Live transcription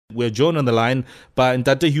We're joined on the line by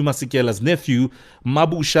Hugh Masekela's nephew,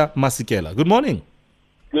 Mabusha Masekela. Good morning.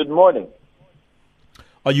 Good morning.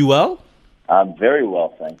 Are you well? I'm very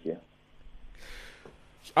well, thank you.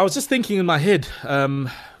 I was just thinking in my head,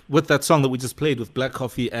 with that song that we just played with Black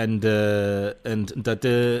Coffee and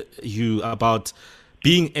Hugh, about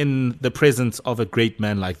being in the presence of a great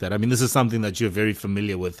man like that. I mean, this is something that you're very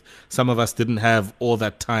familiar with. Some of us didn't have all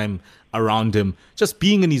that time around him. Just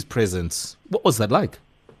being in his presence, what was that like?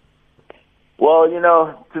 Well,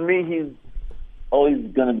 to me, he's always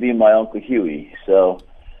going to be my Uncle Huey. So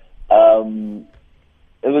it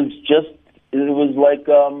was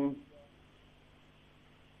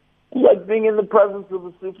like being in the presence of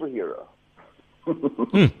a superhero.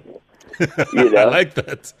 I like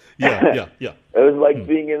that. Yeah. It was like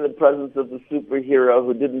being in the presence of a superhero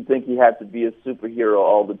who didn't think he had to be a superhero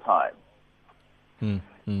all the time. And,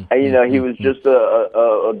 he was just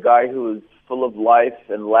a guy who was full of life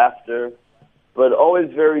and laughter, but always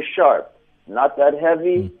very sharp. Not that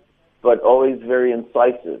heavy, but always very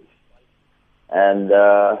incisive. And,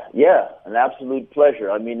 an absolute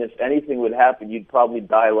pleasure. I mean, if anything would happen, you'd probably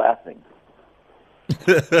die laughing.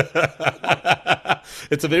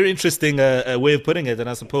 It's a very interesting way of putting it, and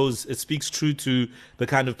I suppose it speaks true to the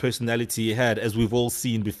kind of personality he had, as we've all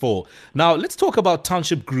seen before. Now, let's talk about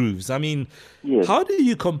Township Grooves. I mean, yes. How do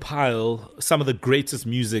you compile some of the greatest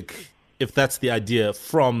music, if that's the idea,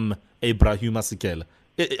 from Hugh Masekela?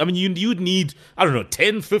 I mean, you'd need,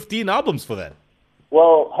 10, 15 albums for that.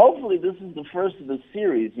 Well, hopefully this is the first of the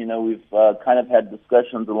series. We've kind of had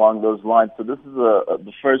discussions along those lines, so this is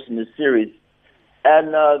the first in the series.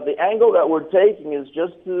 And the angle that we're taking is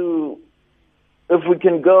just to, if we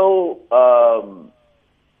can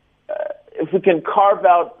carve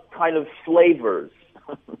out kind of flavors,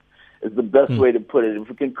 is the best way to put it. If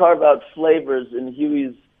we can carve out flavors in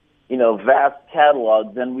Huey's, vast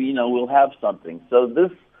catalog, then we'll have something. So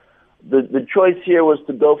the choice here was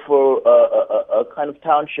to go for a kind of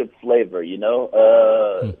township flavor,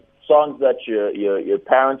 songs that your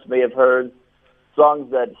parents may have heard,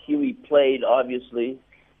 songs that Huey played, obviously,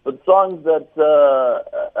 but songs that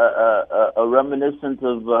are reminiscent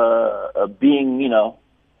of being,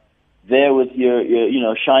 there with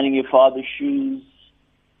your shining your father's shoes,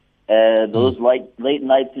 those late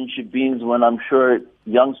nights in Shebeens when I'm sure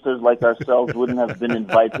youngsters like ourselves wouldn't have been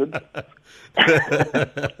invited. And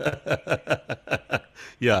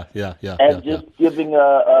just giving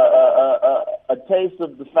a taste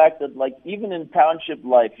of the fact that, like, even in township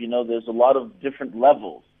life, there's a lot of different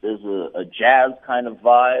levels. There's a jazz kind of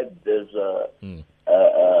vibe. There's a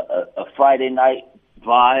Friday night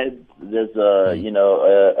vibe. There's a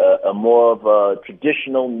more of a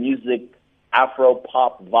traditional music, Afro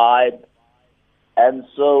pop vibe. And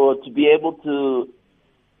so to be able to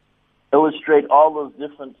illustrate all those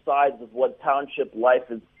different sides of what township life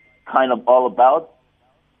is kind of all about,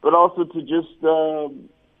 but also to just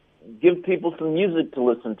give people some music to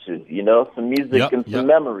listen to, some music and some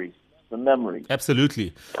memories.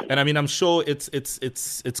 Absolutely. And I mean, I'm sure it's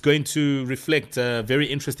going to reflect very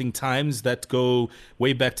interesting times that go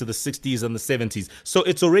way back to the 60s and the 70s. So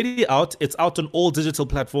it's already out. It's out on all digital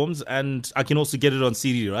platforms, and I can also get it on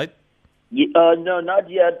CD, right? No, not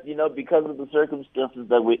yet. Because of the circumstances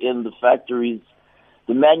that we're in, the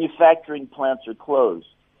manufacturing plants are closed.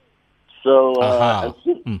 So as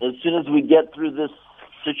soon as we get through this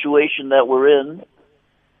situation that we're in,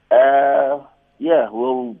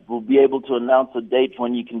 we'll be able to announce a date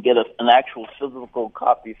when you can get an actual physical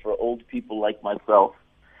copy for old people like myself,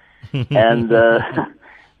 and the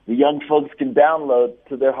young folks can download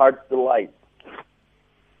to their heart's delight.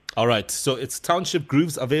 All right, so it's Township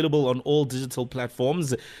Grooves, available on all digital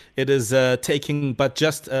platforms. It is taking but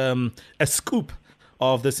just a scoop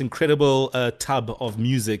of this incredible tub of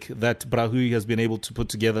music that Brahui has been able to put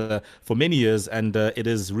together for many years, and it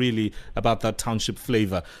is really about that township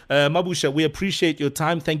flavor. Mabusha, we appreciate your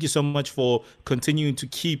time. Thank you so much for continuing to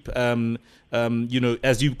keep,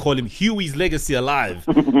 as you call him, Huey's legacy alive.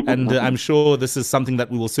 And I'm sure this is something that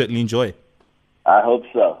we will certainly enjoy. I hope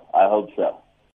so.